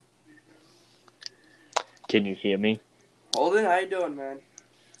Can you hear me? Holden, how you doing, man?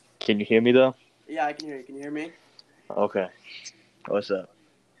 Can you hear me, though? Yeah, I can hear you. Can you hear me? Okay. What's up?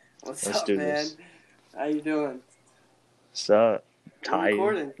 What's Let's up, do man? this. How you doing? What's up? We're Tired?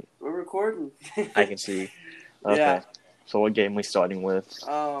 recording. We're recording. I can see. Okay. Yeah. So what game we starting with?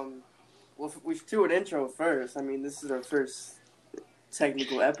 Well, we should do an intro first. I mean, this is our first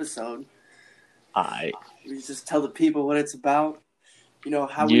technical episode. We just tell the people what it's about. You know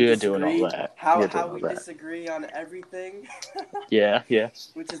how we You're disagree. doing all that. How we disagree on everything. Yeah.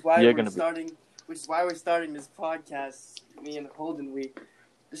 Which is why You're we're starting this podcast. Me and Holden, we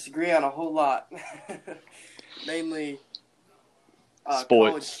disagree on a whole lot. Namely, sports.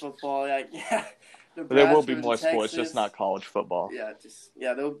 College football. Yeah. There will be more sports, just not college football.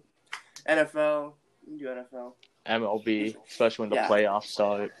 They'll NFL. You can do NFL. MLB, especially when the playoffs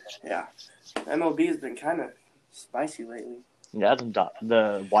start. Yeah. MLB has been kind of spicy lately. Yeah,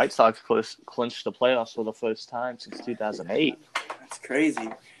 the White Sox clinched the playoffs for the first time since 2008. That's crazy.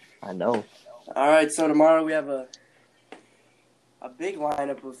 I know. All right, so tomorrow we have a big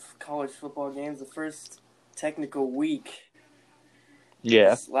lineup of college football games. The first technical week.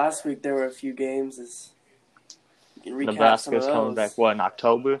 Yeah. Last week there were a few games. You can recap Nebraska's coming back, in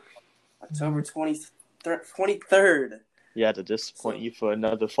October? October 23rd. Yeah, to disappoint you for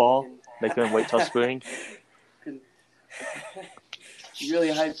another fall. They couldn't wait till spring. You really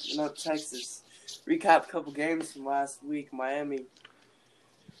hyped up Texas. Recap a couple games from last week. Miami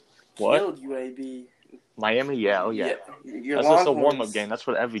killed UAB. Miami, yeah. That's just a warm-up game. That's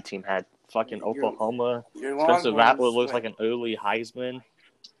what every team had. Fucking Oklahoma. Spencer Rattler looks like an early Heisman.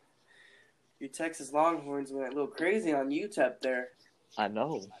 Your Texas Longhorns went a little crazy on UTEP there. I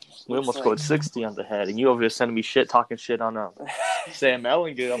know. We almost scored 60 on the head, and you over here sending me talking shit on Sam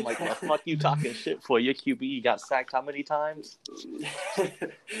Ehlinger. I'm like, what the fuck you talking shit for? Your QB, you got sacked how many times?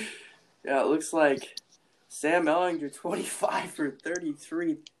 Yeah, it looks like Sam Ehlinger, 25 for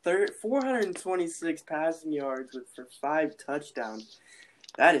 33, 426 passing yards for 5 touchdowns.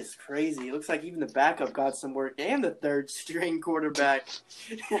 That is crazy. It looks like even the backup got some work, and the third string quarterback.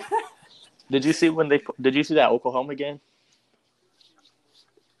 Did you see that Oklahoma game?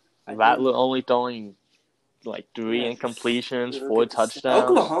 Rattler only throwing like 3 incompletions, 4 touchdowns.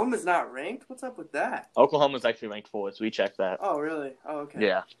 Oklahoma's not ranked? What's up with that? Oklahoma's actually ranked 4th. We checked that. Oh, really? Oh, okay.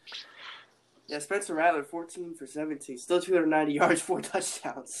 Yeah. Yeah, Spencer Rattler, 14 for 17. Still 290 yards, 4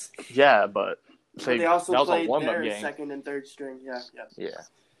 touchdowns. Yeah, but they also played their game. Second and third string. Yeah.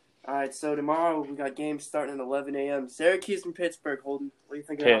 All right, so tomorrow we got games starting at 11 a.m. Syracuse and Pittsburgh. Holden, what do you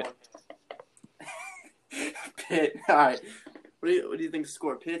think of that one? Pitt. All right. What do you think the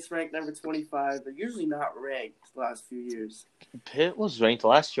score? Pitt's ranked number 25. They're usually not ranked the last few years. Pitt was ranked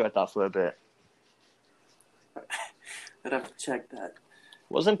last year, I thought, for a bit. I'd have to check that.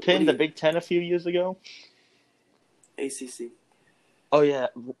 Wasn't Pitt in the Big Ten a few years ago? ACC. Oh, yeah.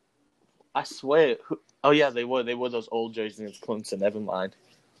 I swear. Oh, yeah, they were. They were those old jerseys against Clemson. Never mind.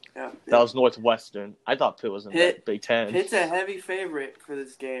 Yeah. That was Northwestern. I thought Pitt was in the Big Ten. Pitt's a heavy favorite for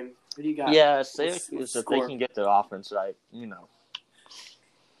this game. What do you got? Yeah, Syracuse, if they can get their offense right,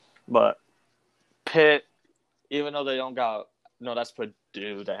 But Pitt, even though they don't got – no, that's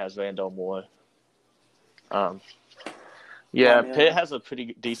Purdue that has Randall Moore. Pitt has a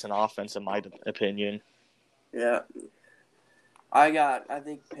pretty decent offense in my opinion. Yeah. I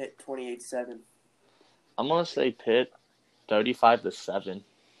think Pitt 28-7. I'm going to say Pitt 35-7.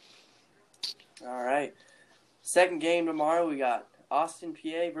 All right. Second game tomorrow, we got Austin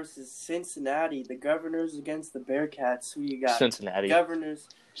Peay versus Cincinnati. The Governors against the Bearcats. Who you got? Cincinnati.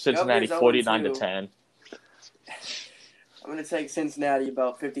 Cincinnati 49-10. I'm going to take Cincinnati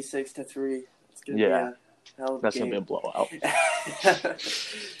about 56-3. It's going to be a hell of a game. That's going to be a blowout.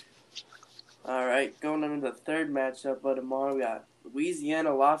 All right, going on to the third matchup of tomorrow, we got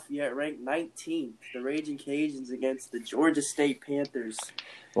Louisiana Lafayette ranked 19th. The Raging Cajuns against the Georgia State Panthers.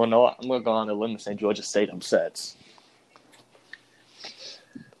 Well, no, I'm going to go on a limb and say Georgia State upsets.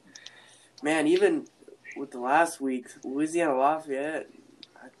 Man, even with the last week, Louisiana Lafayette,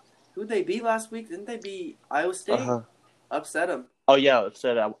 who'd they beat last week? Didn't they beat Iowa State? Upset them. Oh, yeah,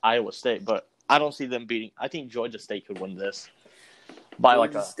 upset Iowa State, but I don't see them beating. I think Georgia State could win this. By I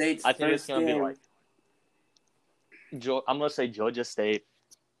think it's going to be like I'm going to say Georgia State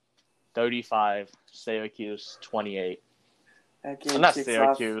 35, Syracuse 28. Not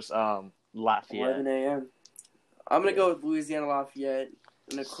Syracuse, Lafayette. 11 a.m. I'm going to go with Louisiana Lafayette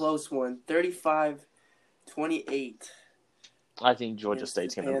in a close one, 35-28. I think Georgia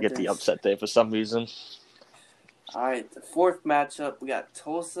State's going to get the upset there for some reason. All right, the fourth matchup, we got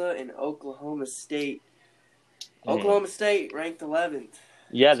Tulsa and Oklahoma State. Oklahoma State ranked 11th.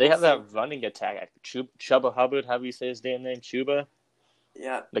 Yeah, they have that running attack. Chuba Hubbard, how do you say his damn name? Chuba?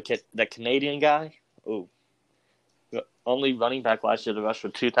 Yeah. The Canadian guy? Ooh. The only running back last year to rush for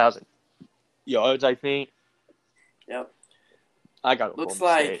 2,000 yards, I think. Yep. I got Looks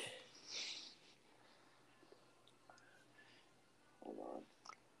Golden like. State. Hold on.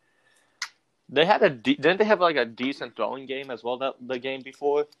 They had didn't they have like a decent throwing game as well the game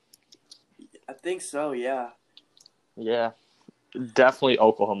before? I think so. Yeah. Yeah, definitely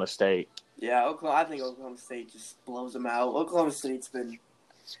Oklahoma State. Yeah, I think Oklahoma State just blows them out. Oklahoma State's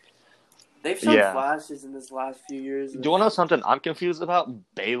they've shown flashes in this last few years. Do you want to know something I'm confused about?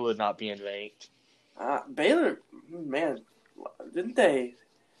 Baylor not being ranked. Baylor, man, didn't they?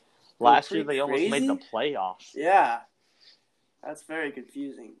 Last year they almost made the playoffs. Yeah, that's very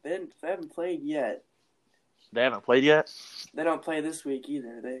confusing. They haven't played yet. They haven't played yet? They don't play this week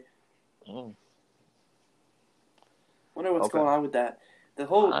either. Mm. Wonder what's going on with that.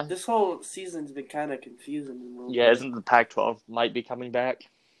 This whole season's been kind of confusing. Yeah, isn't the Pac-12 might be coming back?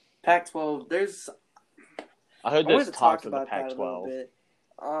 Pac-12, I heard there's talk of the Pac-12.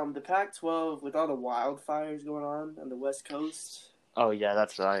 The Pac-12 with all the wildfires going on the West Coast. Oh yeah,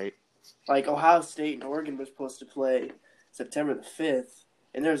 that's right. Like Ohio State and Oregon were supposed to play September the 5th,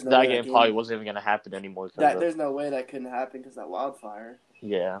 and there's no that game probably wasn't even going to happen anymore. There's no way that couldn't happen because of that wildfire.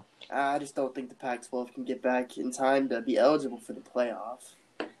 Yeah. I just don't think the Pac-12 can get back in time to be eligible for the playoff.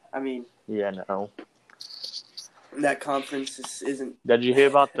 I mean... Yeah, no. That conference isn't... Did you hear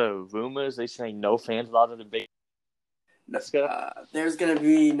about the rumors? They saying no fans allowed in the Big There's going to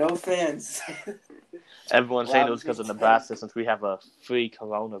be no fans. Everyone's saying it was because of Nebraska since we have a free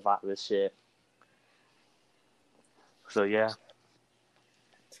coronavirus shit. So, yeah.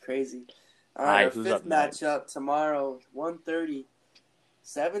 It's crazy. All right, our fifth matchup tomorrow, 1:30.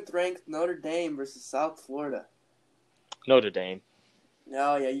 7th-ranked Notre Dame versus South Florida. Notre Dame.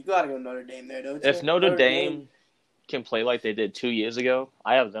 No, yeah, you got to go Notre Dame there, don't you? If Notre Dame can play like they did 2 years ago,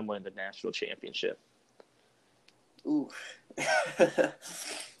 I have them win the national championship. Ooh.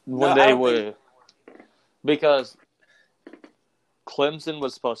 Because Clemson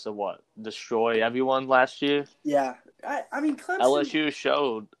was supposed to, destroy everyone last year? Yeah. I mean, Clemson... LSU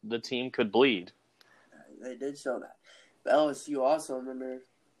showed the team could bleed. They did show that. But LSU also, remember,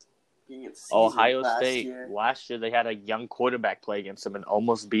 being at season Ohio State. year. Last year, they had a young quarterback play against them and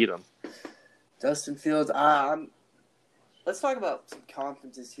almost beat them. Justin Fields. Let's talk about some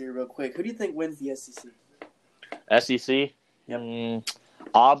conferences here real quick. Who do you think wins the SEC? SEC? Yep.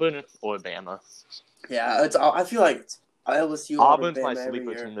 Auburn or Bama? Yeah, I feel like it's LSU. Auburn's my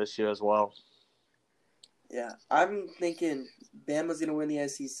sleeper team this year as well. Yeah, I'm thinking Bama's going to win the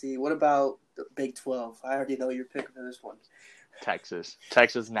SEC. What about the Big 12? I already know your pick for this one. Texas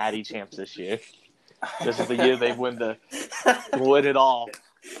natty champs this year. This is the year they win it all.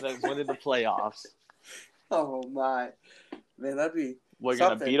 They win the playoffs. Oh my, man, that'd be. We're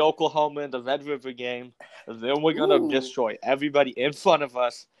gonna beat Oklahoma in the Red River game. Then we're gonna destroy everybody in front of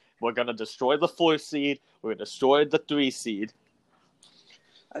us. We're gonna destroy the 4 seed. We're gonna destroy the 3 seed.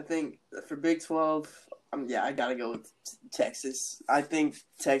 I think for Big 12, I gotta go with Texas. I think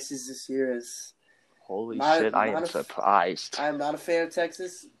Texas this year is. Holy shit! I am surprised. I am not a fan of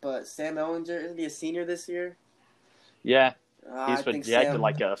Texas, but Sam Ehlinger, isn't he a senior this year? Yeah, he's projected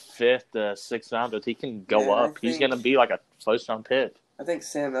like a 5th, 6th rounder. He can go up. He's gonna be like a 1st-round pick. I think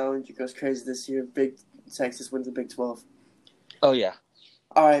Sam Ehlinger goes crazy this year. Texas wins the Big 12. Oh yeah.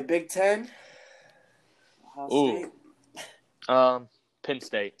 All right, Big 10. Ohio State. Penn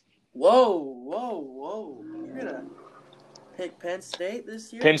State. Whoa! You're gonna pick Penn State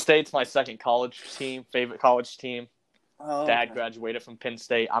this year? Penn State's my second favorite college team. Oh, Dad graduated from Penn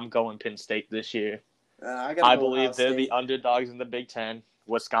State. I'm going Penn State this year. I believe they're the underdogs in the Big Ten.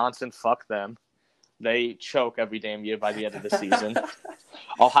 Wisconsin, fuck them. They choke every damn year by the end of the season.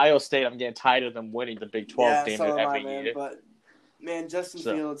 Ohio State, I'm getting tired of them winning the Big 12 every year. But, man, Justin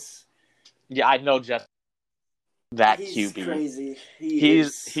Fields. Yeah, I know Justin. He's QB. Crazy.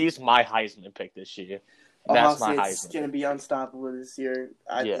 He's my Heisman pick this year. That's my Heisman. It's going to be unstoppable this year.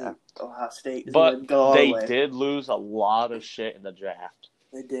 I think Ohio State is going to go all the way. They did lose a lot of shit in the draft.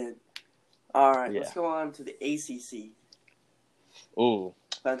 They did. All right, let's go on to the ACC. Ooh.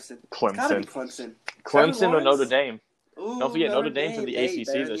 Clemson. It's got to be Clemson. Clemson or Notre Dame. Ooh, don't forget Notre Dame's in the ACC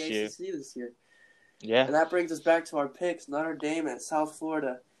this year. Yeah. And that brings us back to our picks, Notre Dame at South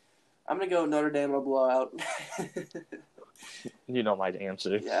Florida. I'm going to go Notre Dame will blow out. You know my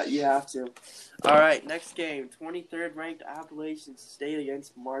answer. Yeah, you have to. All right, next game. 23rd ranked Appalachian State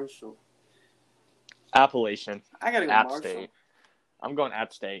against Marshall. Appalachian. I got to go App Marshall. State. I'm going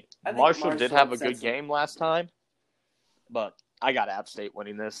App State. Marshall did have a good game last time, but I got App State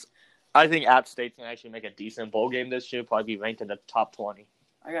winning this. I think App State can actually make a decent bowl game this year. Probably be ranked in the top 20.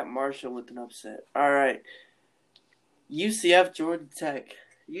 I got Marshall with an upset. All right. UCF, Georgia Tech.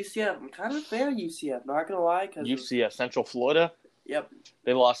 UCF, I'm kind of a fan of UCF, not going to lie. UCF, Central Florida? Yep.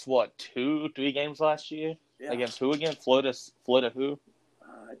 They lost, 2-3 games last year? Yeah. Against who again? Florida who?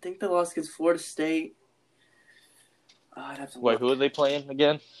 I think they lost against Florida State. I'd have to look. Wait, who are they playing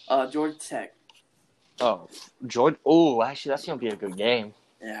again? Georgia Tech. Oh, Georgia. Oh, actually, that's going to be a good game.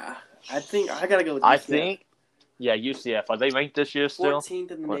 Yeah. I think I got to go with UCF. UCF. Are they ranked this year still?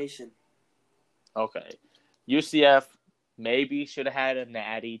 14th in the nation. Okay. UCF maybe should have had a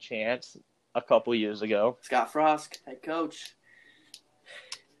natty chance a couple years ago. Scott Frost, head coach.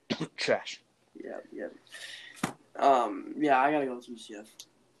 Trash. Yeah. Yeah, I got to go with UCF.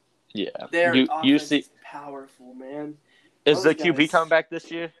 Yeah. Their offense is powerful, man. Is the QB coming back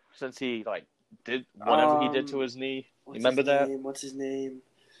this year since he, did whatever he did to his knee? You remember that? What's his name?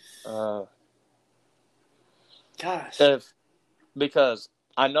 Gosh. Because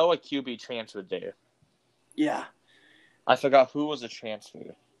I know a QB transferred there. Yeah. I forgot who was a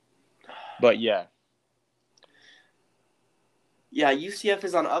transfer. But, yeah. Yeah, UCF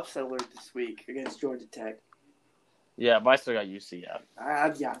is on upset alert this week against Georgia Tech. Yeah, but I still got UCF. I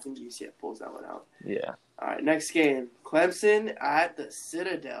think UCF pulls that one out. Yeah. All right, next game. Clemson at the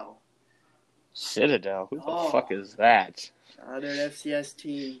Citadel. Citadel? Who the fuck is that? They're an FCS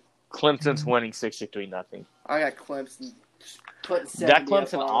team. Clemson's winning 63-0. I got Clemson putting 70 That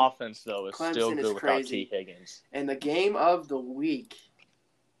Clemson offense, though, is still good without T. Higgins. And the game of the week.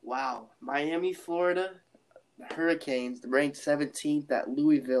 Wow. Miami, Florida. The Hurricanes ranked 17th at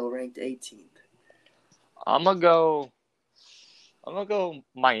Louisville, ranked 18th. I'm gonna go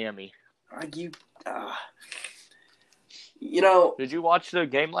Miami. Did you watch the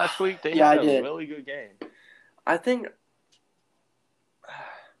game last week? They had a really good game. I think,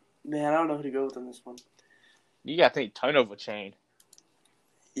 man, I don't know who to go with on this one. You gotta think turnover chain.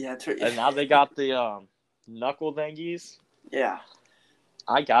 Yeah, and now they got the knuckle thingies. Yeah,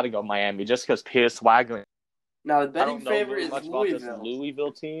 I gotta go Miami just because Pierce Wagner. Now the betting favorite is Louisville. About this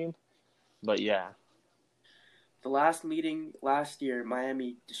Louisville team, but yeah. The last meeting last year,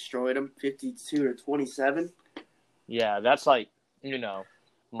 Miami destroyed them 52-27. Yeah, that's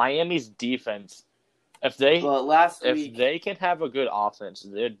Miami's defense. If they can have a good offense,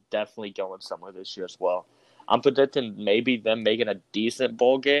 they're definitely going somewhere this year as well. I'm predicting maybe them making a decent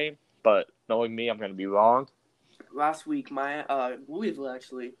bowl game, but knowing me, I'm going to be wrong. Last week, Louisville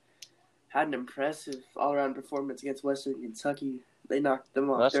actually had an impressive all-around performance against Western Kentucky. They knocked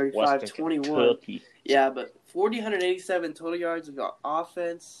them off 35-21. Yeah, but 1,487 total yards of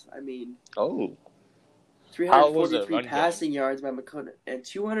offense. I mean, 343 passing yards by McConan and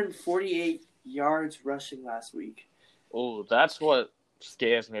 248 yards rushing last week. Oh, that's what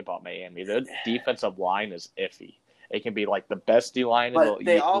scares me about Miami. Their defensive line is iffy. It can be the best D-line in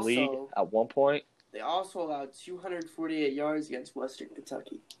the league at one point. They also allowed 248 yards against Western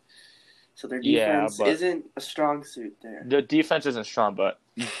Kentucky. So their defense isn't a strong suit there. The defense isn't strong, but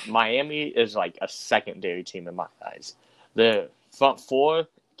Miami is a secondary team in my eyes. The front four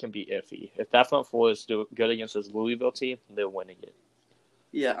can be iffy. If that front four is still good against this Louisville team, they're winning it.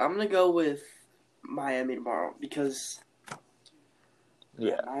 Yeah, I'm going to go with Miami tomorrow because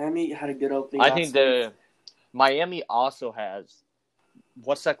Miami had a good opening. I think Miami also has –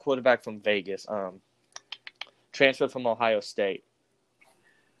 what's that quarterback from Vegas? Transferred from Ohio State.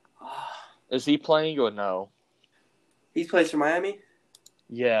 Is he playing or no? He plays for Miami?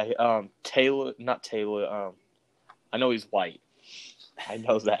 Yeah, Taylor, not Taylor. I know he's white. I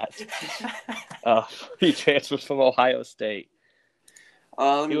know that. He transferred from Ohio State.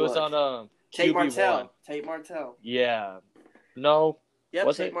 He was on Tate QB1. Tate Martell. Yeah. No. Yep,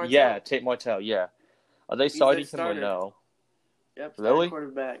 was Tate it? Martell. Yeah, Tate Martell, yeah. Are they starting him or no? Yep, really?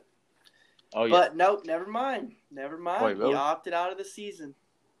 Quarterback. Oh, yeah. But nope, never mind. Wait, really? He opted out of the season.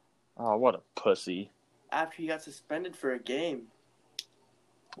 Oh, what a pussy. After he got suspended for a game.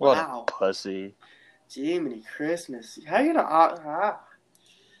 What a pussy. Jiminy Christmas. How you gonna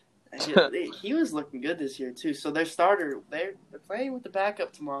He was looking good this year too. So their starter, they're playing with the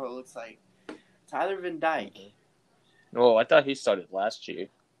backup tomorrow, it looks like. Tyler Van Dyke. Oh, I thought he started last year.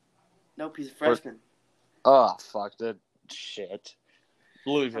 Nope, he's a freshman. Oh, fuck that shit.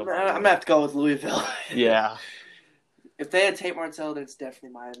 Louisville. I'm gonna have to go with Louisville. Yeah. If they had Tate Martell, then it's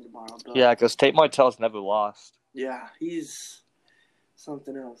definitely Miami tomorrow. But yeah, because Tate Martell's never lost. Yeah, he's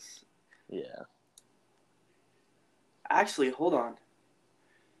something else. Yeah. Actually, hold on.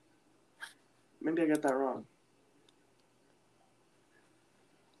 Maybe I got that wrong.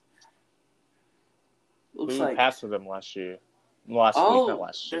 Who passed with him last year? last week, not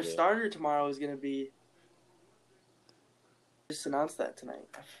last year. Their starter tomorrow is going to be. Just announced that tonight.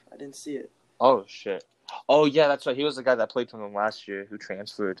 I didn't see it. Oh shit! Oh yeah, that's right. He was the guy that played for them last year who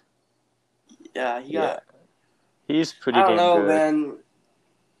transferred. Yeah, he's pretty damn good. I don't know, man.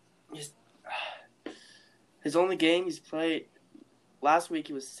 His only game he's played last week,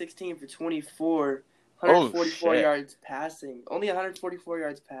 he was 16 for 24, 144 yards passing. Only 144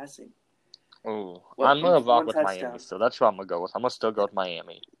 yards passing. Oh, I'm going to rock with Miami, so that's what I'm going to go with. I'm going to still go with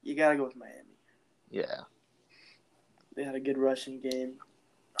Miami. You got to go with Miami. Yeah. They had a good rushing game.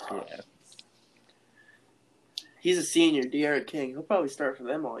 Yeah. He's a senior, De'Aaron King. He'll probably start for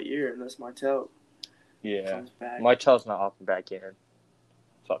them all year unless Martell comes back. Martell's not opting back in.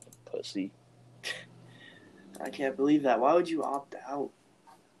 Fucking pussy. I can't believe that. Why would you opt out?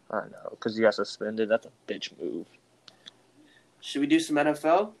 I know, because he got suspended. That's a bitch move. Should we do some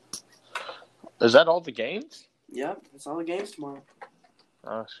NFL? Is that all the games? Yep, that's all the games tomorrow.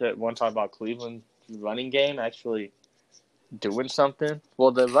 Oh, shit. Want to talk about Cleveland's running game actually doing something?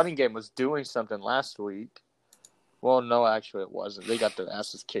 Well, the running game was doing something last week. Well, no, actually it wasn't. They got their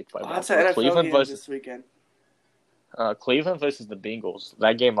asses kicked by Baltimore. Cleveland versus this weekend. Cleveland versus the Bengals.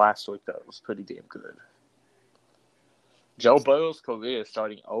 That game last week, though, was pretty damn good. Joe Burrow's career is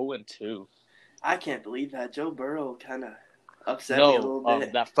starting 0-2. I can't believe that. Joe Burrow kind of upset me a little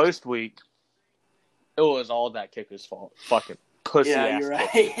bit. That first week, it was all that kicker's fault. Fucking pussy ass you're right.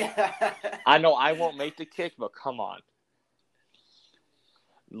 kicker. I know I won't make the kick, but come on.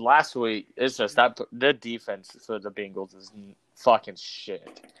 Last week, it's just that the defense for the Bengals is fucking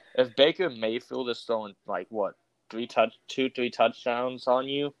shit. If Baker Mayfield is throwing, 3 touchdowns on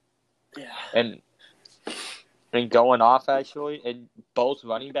you, and going off, actually, and both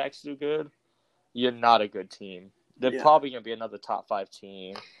running backs do good, you're not a good team. They're probably going to be another top 5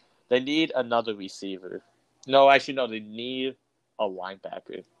 team. They need another receiver. No, actually, no, they need a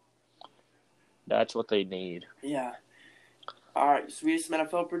linebacker. That's what they need. Yeah. All right, so we do some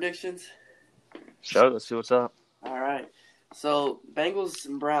NFL predictions? Sure, let's see what's up. All right. So, Bengals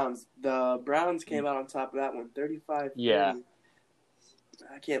and Browns. The Browns came out on top of that one, 35-30. Yeah.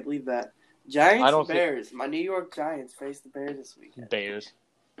 I can't believe that. Giants and Bears. My New York Giants face the Bears this weekend. Bears.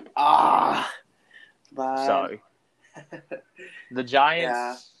 Bye. Sorry. The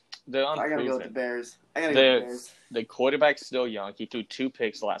Giants, they're unproven. I gotta go with the Bears. The quarterback's still young. He threw 2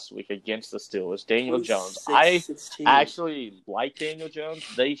 picks last week against the Steelers. Daniel Jones. I actually like Daniel Jones.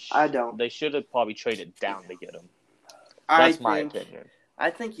 I don't. They should have probably traded down to get him. That's my opinion.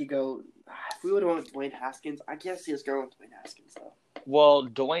 I think you go. If we would have went with Dwayne Haskins, I can't see us going with Dwayne Haskins though. Well,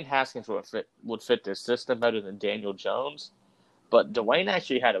 Dwayne Haskins would fit this system better than Daniel Jones, but Dwayne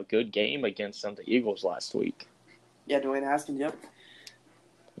actually had a good game against the Eagles last week. Yeah, Dwayne Haskins. Yep.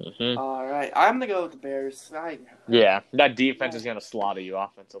 Mm-hmm. All right, I'm gonna go with the Bears. That defense is gonna slaughter you,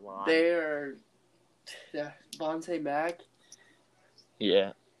 offensive line. They're Vontae Mack.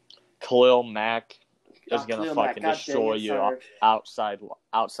 Yeah, Khalil Mack is gonna fucking destroy you.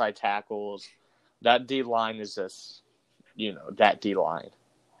 Outside tackles. That D line is just, that D line.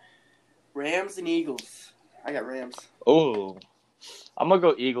 Rams and Eagles. I got Rams. Oh, I'm gonna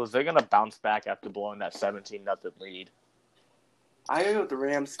go Eagles. They're gonna bounce back after blowing that 17-0 lead. I gotta go with the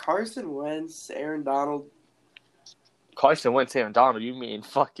Rams. Carson Wentz, Aaron Donald. Carson Wentz, Aaron Donald. You mean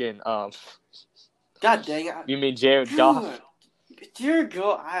fucking God dang it! You mean Jared Goff? Jared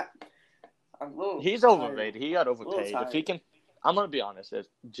Goff. I'm a little. He's overrated. He got overpaid. If he can, I'm gonna be honest. If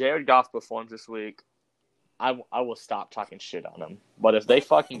Jared Goff performs this week, I will stop talking shit on him. But if they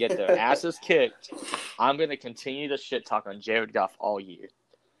fucking get their asses kicked, I'm gonna continue to shit talk on Jared Goff all year.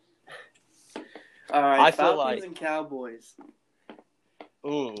 All right, Falcons and Cowboys.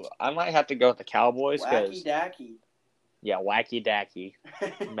 Ooh, I might have to go with the Cowboys. Wacky Dacky. Yeah, Wacky Dacky.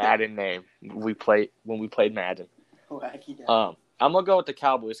 Madden name. When we played Madden. Wacky Dacky. I'm going to go with the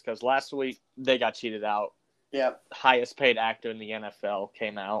Cowboys because last week they got cheated out. Yep. Highest paid actor in the NFL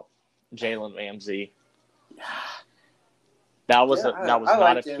came out. Jalen Ramsey. That was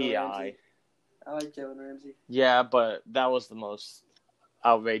not a PI. I like Jalen Ramsey. Yeah, but that was the most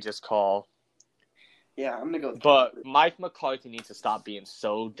outrageous call. Yeah, I'm going to go with But Mike McCarthy needs to stop being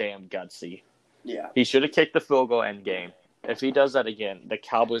so damn gutsy. Yeah. He should have kicked the field goal end game. If he does that again, the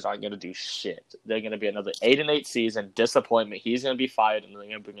Cowboys aren't going to do shit. They're going to be another 8-8 season, disappointment. He's going to be fired, and they're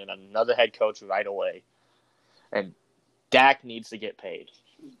going to bring in another head coach right away. And Dak needs to get paid.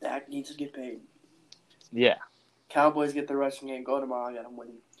 Yeah. Cowboys get the rushing game. Go tomorrow. I got them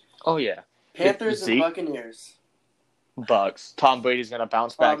winning. Oh, yeah. Panthers and Buccaneers. Bucks. Tom Brady's going to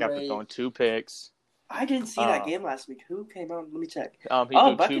bounce back after throwing 2 picks. I didn't see that game last week. Who came out? Let me check. He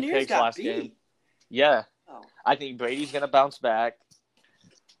threw 2 picks last game. Yeah. Oh. I think Brady's going to bounce back.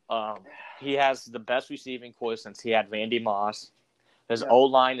 He has the best receiving core since he had Randy Moss. His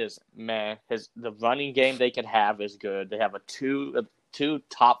O-line is meh. The running game they could have is good. They have two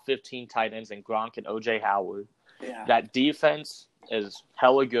top 15 tight ends in Gronk and O.J. Howard. Yeah. That defense is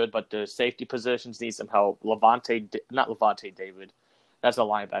hella good, but the safety positions need some help. Not Levante David. That's a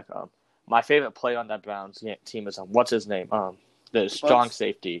linebacker. My favorite player on that Browns team is what's his name? The strong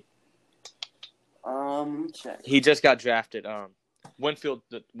safety. Check. He just got drafted. Winfield,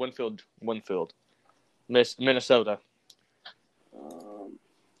 Minnesota.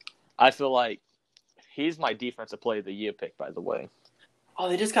 I feel like he's my defensive player of the year pick, by the way. Oh,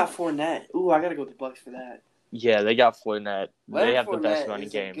 they just got Fournette. Ooh, I gotta go with the Bucks for that. Yeah, they got Fournette. They have the best running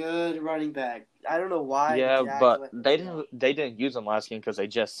game. A good running back. I don't know why. Yeah, but they didn't use him last game because they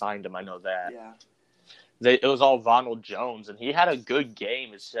just signed him. I know that. Yeah. It was all Ronald Jones, and he had a good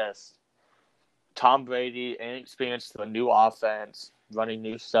game. It's just Tom Brady, inexperienced to a new offense, running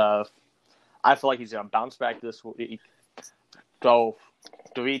new stuff. I feel like he's gonna bounce back this week. Go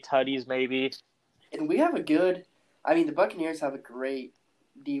 3 tutties maybe. And we have the Buccaneers have a great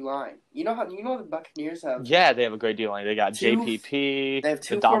D-line. You know the Buccaneers have? Yeah, they have a great D-line. They got JPP. They have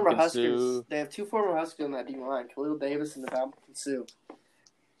two former Huskers. They have 2 former Huskers on that D-line, Khalil Davis and Ndamukong Suh.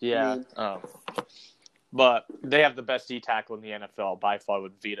 Yeah. But they have the best D tackle in the NFL by far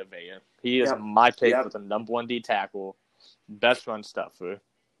with Vita Vea. He is my pick for the number 1 D tackle, best run stuffer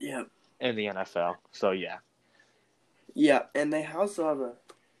in the NFL. So, yeah. Yeah, and they also have a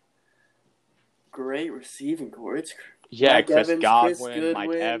great receiving core. It's Chris Godwin,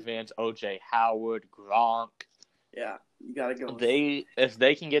 Mike Evans, O.J. Howard, Gronk. Yeah, you got to go. If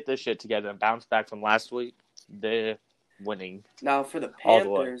they can get this shit together and bounce back from last week, they're winning. Now, for the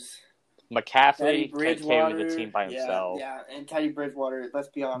Panthers, McCaffrey can't carry the team by himself. Yeah, and Teddy Bridgewater, let's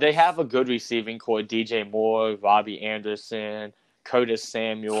be honest. They have a good receiving core, DJ Moore, Robbie Anderson, Curtis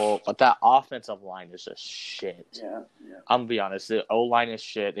Samuel, but that offensive line is just shit. Yeah. I'm going to be honest, the O-line is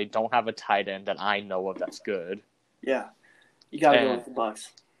shit. They don't have a tight end that I know of that's good. Yeah. You got to go with the Bucs.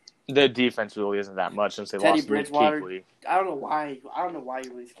 Their defense really isn't that much since they Teddy lost Bridgewater. Luke Kuechly. I don't know why you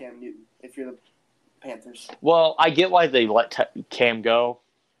release Cam Newton if you're the Panthers. Well, I get why they let Cam go,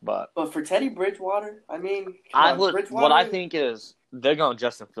 but for Teddy Bridgewater, what I think is they're going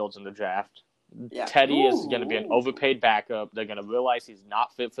Justin Fields in the draft. Yeah. Teddy is going to be an overpaid backup. They're going to realize he's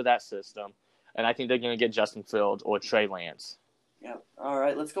not fit for that system, and I think they're going to get Justin Fields or Trey Lance. Yeah. All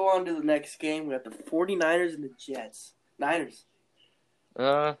right, let's go on to the next game. We got the 49ers and the Jets. Niners.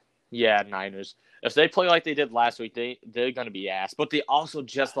 Yeah, Niners. If they play like they did last week, they're going to be ass. But they also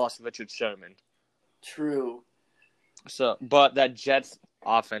just lost Richard Sherman. True. But that Jets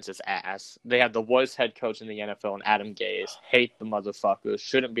offense is ass. They have the worst head coach in the NFL, and Adam Gase. Hate the motherfucker.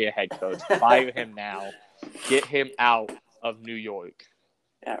 Shouldn't be a head coach. Fire him now. Get him out of New York.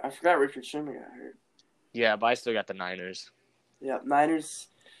 Yeah, I forgot Richard Sherman got hurt. Yeah, but I still got the Niners. Yeah, Niners.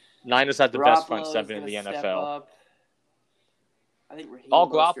 Niners have the best front seven in the NFL. I think all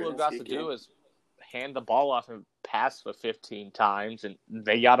Garoppolo got to do is hand the ball off and pass for 15 times, and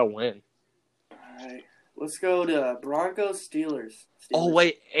they got to win. All right. Let's go to Broncos, Steelers. Oh,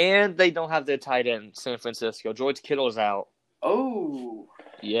 wait, and they don't have their tight end, San Francisco. George Kittle's out. Oh.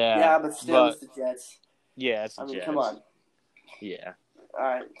 Yeah. Yeah, but still, it's the Jets. Yeah, it's the Jets. Come on. Yeah. All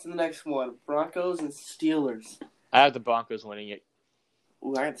right, to the next one. Broncos and Steelers. I have the Broncos winning it.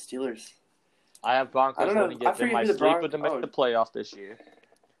 Ooh, I got the Steelers. I have Broncos winning it. They're my sleeper to make the playoff this year.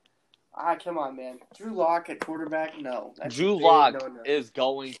 Come on, man. Drew Lock at quarterback? No. Drew Lock is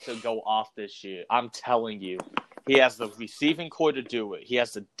going to go off this year. I'm telling you. He has the receiving core to do it. He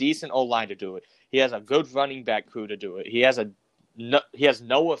has a decent O-line to do it. He has a good running back crew to do it. He has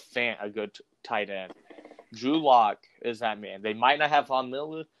Noah Fant, a good tight end. Drew Lock is that man. They might not have Von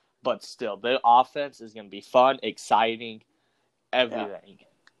Miller, but still, their offense is going to be fun, exciting, everything. Yeah.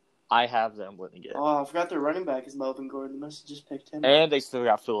 I have them winning it. Oh, I forgot their running back is Melvin Gordon. They must have just picked him. And they still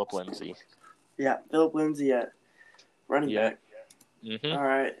got Phillip Lindsay. Yeah, Phillip Lindsay at running back. Mm-hmm. All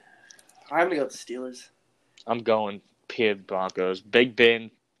right. I'm going to go with the Steelers. I'm going Broncos. Big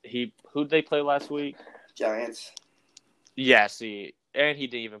Ben, who'd they play last week? Giants. Yeah, and he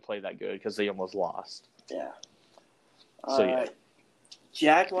didn't even play that good because they almost lost. Yeah. All right.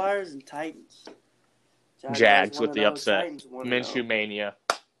 Jaguars and Titans. Jags with the upset. Minshew Mania.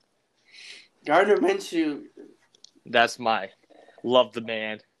 Gardner Minshew. That's love the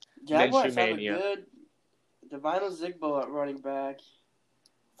man. Jaguars have a good Divino Zigbo at running back.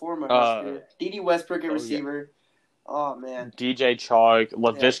 Former Husker. D.D. Westbrook at receiver. Yeah. Oh, man. DJ Chark.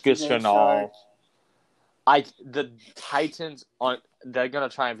 Laviska Shenault. The Titans, they're going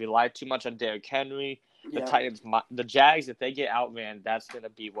to try and rely too much on Derrick Henry. The Titans, the Jags, if they get outran, that's going to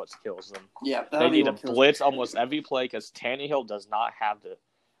be what kills them. Yeah, they need to blitz almost every play because Tannehill does not have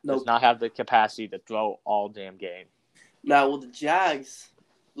the capacity to throw all damn game. Now, will the Jags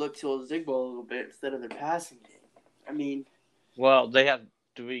look to Ozigbo a little bit instead of their passing game? I mean, well, they have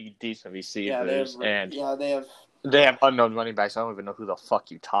 3 decent receivers, they have unknown running backs. I don't even know who the fuck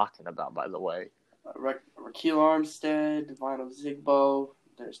you're talking about, by the way. Rakeem Armstead, Devine Ozigbo.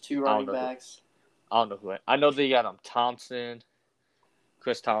 There's 2 running backs. I don't know who. I know they got Thompson,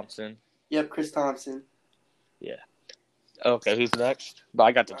 Chris Thompson. Yep, Chris Thompson. Yeah. Okay, who's next? But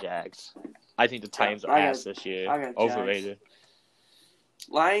I got the Jags. I think the Titans are ass this year. Overrated.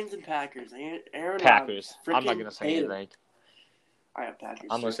 Lions and Packers. Packers. I'm not gonna say anything. I have Packers.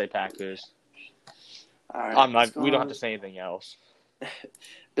 I'm gonna say Packers. All right. I'm not. We don't have to say anything else.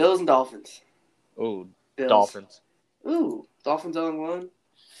 Bills and Dolphins. Ooh, Dolphins. Ooh, Dolphins 0-1.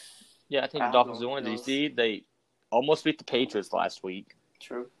 Yeah, I think the Dolphins won. Did you see they almost beat the Patriots last week?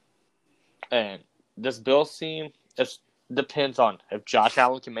 True. And this Bills team, it depends on if Josh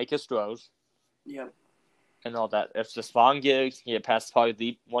Allen can make his throws. Yep. And all that. If Stephon Diggs can get past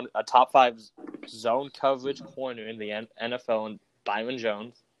probably a top 5 zone coverage corner in the NFL and Byron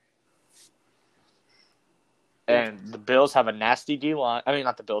Jones. And the Bills have a nasty D-line. I mean,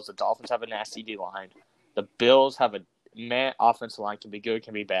 not the Bills. The Dolphins have a nasty D-line. The Bills have a offensive line. Can be good,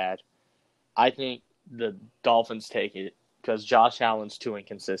 can be bad. I think the Dolphins take it because Josh Allen's too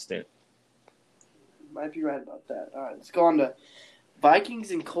inconsistent. Might be right about that. All right, let's go on to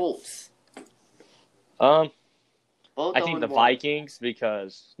Vikings and Colts. I think the Vikings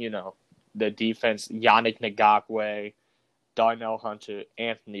because, the defense, Yannick Ngakoue, Darnell Hunter,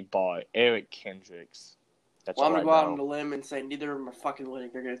 Anthony Barr, Eric Kendricks. I'm going to go out on the limb and say neither of them are fucking winning.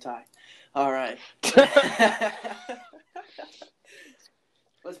 They're going to tie. All right.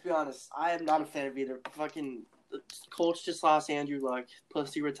 Let's be honest. I am not a fan of either. Fucking the Colts just lost Andrew Luck.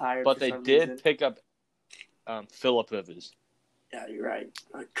 Plus, he retired. But they did pick up Phillip Rivers. Yeah, you're right.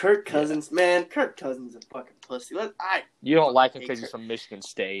 Kirk Cousins, man. Kirk Cousins is a fucking pussy. You don't like him because he's from Michigan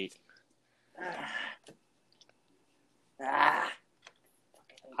State. All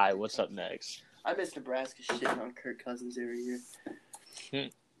right, what's up next? I miss Nebraska shitting on Kirk Cousins every year.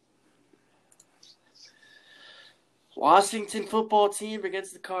 Washington football team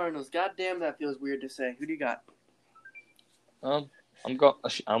against the Cardinals. Goddamn, that feels weird to say. Who do you got? I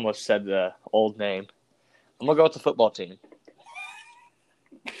almost said the old name. I'm gonna go with the football team.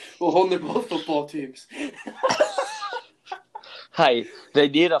 Well, they're both football teams. Hi, they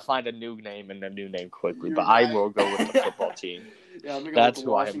need to find a new name and a new name quickly, but I will go with the football team. Yeah, I'm That's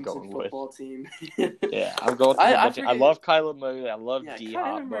who I am going with. Football team. Yeah, I'm going with the football team. I love Kyler Murray. I love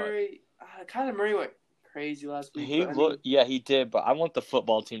D-Hop. Kyler Murray went crazy last week. He did, but I want the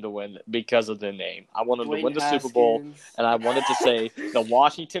football team to win because of their name. I want them to win the Super Bowl, and I wanted to say the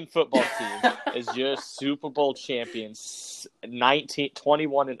Washington football team is your Super Bowl champions,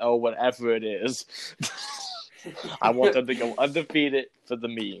 21-0, whatever it is. I want them to go undefeated for the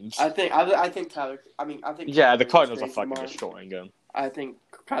memes. I think Kyler. Yeah, the Cardinals are fucking destroying them. I think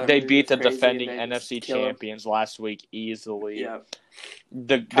they beat the defending NFC champions last week easily. Yeah.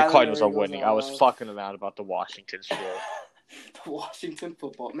 The Cardinals are winning. I was fucking around about the Washington shit. The Washington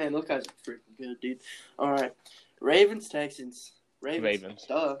football. Man, those guys are freaking good, dude. All right. Ravens, Texans. Ravens.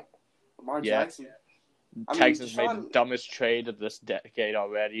 Duh. Lamar Jackson. Texans made the dumbest trade of this decade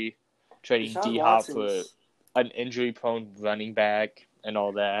already. Trading D-Hop for an injury-prone running back and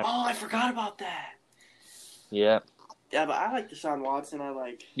all that. Oh, I forgot about that. Yeah. Yeah, but I like Deshaun Watson. I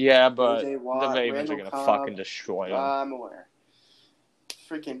like but Watt, the Ravens Randall are going to Cobb. fucking destroy him. I'm aware.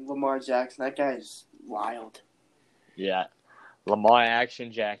 Freaking Lamar Jackson. That guy's wild. Yeah. Lamar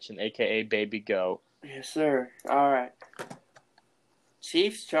Action Jackson, a.k.a. Baby Goat. Yes, sir. All right.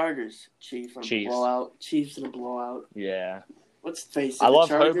 Chiefs, Chargers. Chiefs in a blowout. Yeah. Let's face it. I love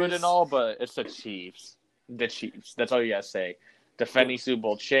Herbert and all, but it's the Chiefs. The Chiefs. That's all you got to say. Defending Super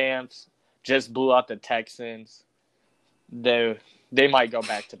Bowl champs. Just blew out the Texans. They might go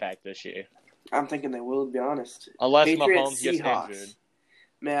back-to-back this year. I'm thinking they will, to be honest. Unless Mahomes gets injured.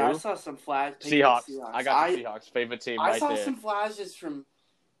 Man, I saw some flashes. Seahawks. I got the Seahawks. Favorite team right there. I saw some flashes from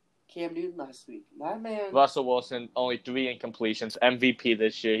Cam Newton last week. That man. Russell Wilson, only 3 incompletions. MVP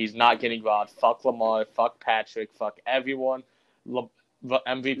this year. He's not getting robbed. Fuck Lamar. Fuck Patrick. Fuck everyone.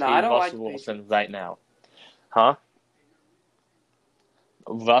 MVP Russell Wilson right now. Huh?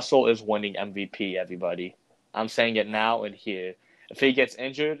 Russell is winning MVP, everybody. I'm saying it now and here. If he gets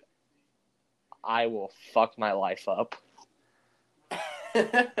injured, I will fuck my life up. All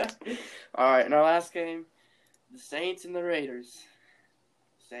right, in our last game, the Saints and the Raiders.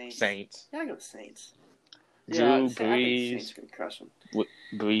 Saints. Yeah, I go Saints. Drew Brees,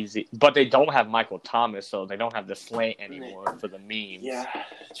 Breezy, but they don't have Michael Thomas, so they don't have the slant anymore for the memes. Yeah,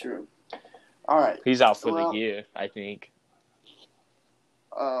 true. All right, he's out for the year, I think.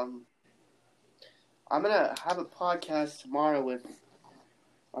 I'm gonna have a podcast tomorrow with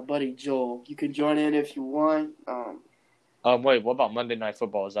my buddy Joel. You can join in if you want. Wait, what about Monday Night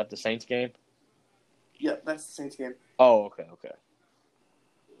Football? Is that the Saints game? Yeah, that's the Saints game. Oh, okay.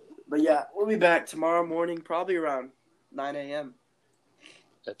 But yeah, we'll be back tomorrow morning, probably around 9 a.m.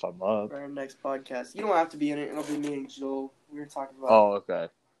 If I'm up. For our next podcast. You don't have to be in it. It'll be me and Joel. We were talking about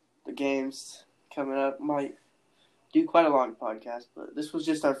the games coming up. Might do quite a long podcast, but this was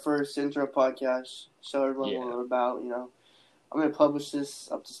just our first intro podcast. Show everyone what we're about, I'm going to publish this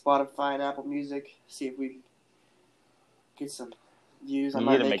up to Spotify and Apple Music. See if we can get some views. You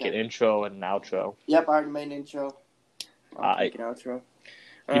need to make an intro and an outro. Yep, I already made an intro. I'll make an outro.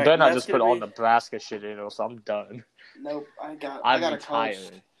 You better not just put all Nebraska shit in, or so I'm done. Nope, I got a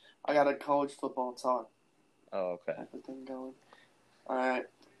college football talk. Oh, okay. Type of thing going. All right.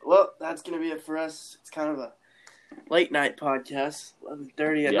 Well, that's gonna be it for us. It's kind of a late night podcast, 11:30 at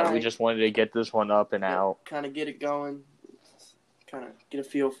night. Yeah, we just wanted to get this one up and out. Kind of get it going. Kind of get a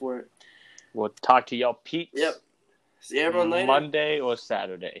feel for it. We'll talk to y'all peeps. Yep. See everyone later. Monday or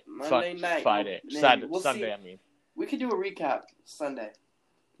Saturday. Monday night. Friday. Sunday. I mean. We could do a recap Sunday.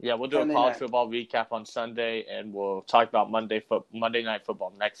 Yeah, we'll do a college football recap on Sunday, and we'll talk about Monday Night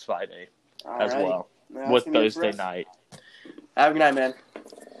Football next Friday as well, with Thursday night. Have a good night, man.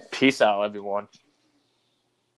 Peace out, everyone.